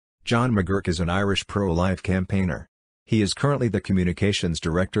John McGuirk is an Irish pro-life campaigner. He is currently the communications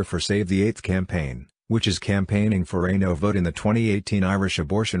director for Save the Eighth campaign, which is campaigning for a no vote in the 2018 Irish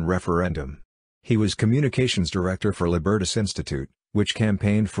abortion referendum. He was communications director for Libertas Institute, which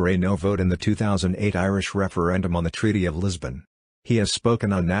campaigned for a no vote in the 2008 Irish referendum on the Treaty of Lisbon. He has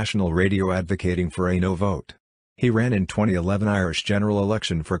spoken on national radio advocating for a no vote. He ran in 2011 Irish general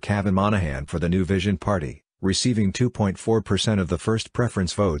election for Cavan Monaghan for the New Vision Party, receiving 2.4% of the first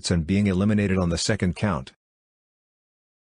preference votes and being eliminated on the second count.